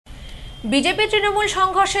BJP Trinamool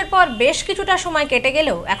সংঘর্ষের পর বেশ কিছুটা সময় কেটে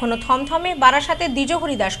গেলেও এখনো থমথমে বারাসাতের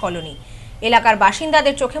দ্বিজহরিদাস কলোনি। এলাকার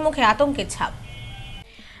বাসিন্দাদের চোখে মুখে আতঙ্কের ছাপ।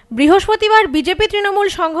 বৃহস্পতিবার বিজেপি তৃণমূল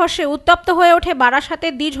সংঘর্ষে উত্তপ্ত হয়ে ওঠে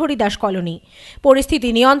বারাসাতের দ্বিজহরিদাস কলোনি। পরিস্থিতি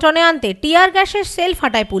নিয়ন্ত্রণে আনতে টিয়ার গ্যাসের সেল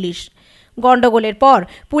ফাটায় পুলিশ। গন্ডগোলের পর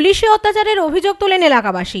পুলিশি অত্যাচারের অভিযোগ তোলেন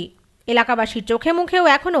এলাকাবাসীর চোখে মুখেও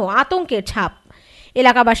এখনো আতঙ্কের ছাপ।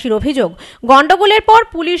 এলাকাবাসীর অভিযোগ, গন্ডগোলের পর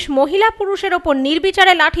পুলিশ মহিলা পুরুষের ওপর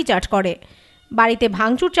নির্বিচারে লাঠিচার্জ করে, বাড়িতে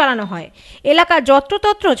ভাঙচুর চালানো হয়। এলাকা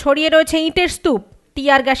যত্রতত্র ছড়িয়ে রয়েছে ইটের স্তূপ,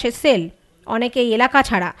 টিয়ার গ্যাসের সেল। অনেকেই এলাকা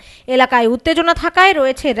ছাড়া। এলাকায় উত্তেজনা থাকায়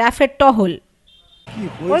রয়েছে র্যাফের টহল।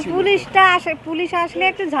 ওই পুলিশ আসলে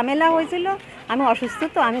একটু ঝামেলা হয়েছিল। আমি অসুস্থ,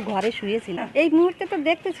 তো আমি ঘরে শুয়েছিলাম। এই মুহূর্তে তো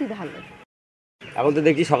দেখতেছি ভালো। এখন তো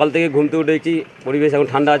দেখছি সকাল থেকে ঘুমতে উঠেছি, পরিবেশ এখন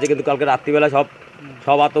ঠান্ডা আছে, কিন্তু কালকে রাত্রিবেলা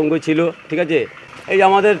সব আতঙ্ক ছিল। ঠিক আছে, এই যে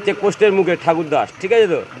আমাদের চেকপোস্টের মুখে ঠাকুরদাস, ঠিক আছে,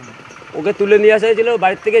 তো ওকে তুলে নিয়ে আসা হয়েছিল।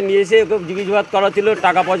 বাড়ির থেকে নিয়ে এসে ওকে জিজ্ঞাসাবাদ করা ছিল,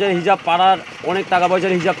 টাকা পয়সার হিসাব, পাড়ার অনেক টাকা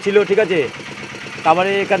পয়সার হিসাব ছিল। ঠিক আছে, তারপরে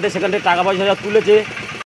এখান থেকে সেখান থেকে টাকা পয়সা তুলেছে।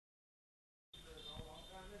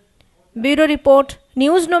 Bureau report,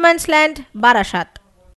 news no man's land, Barasat.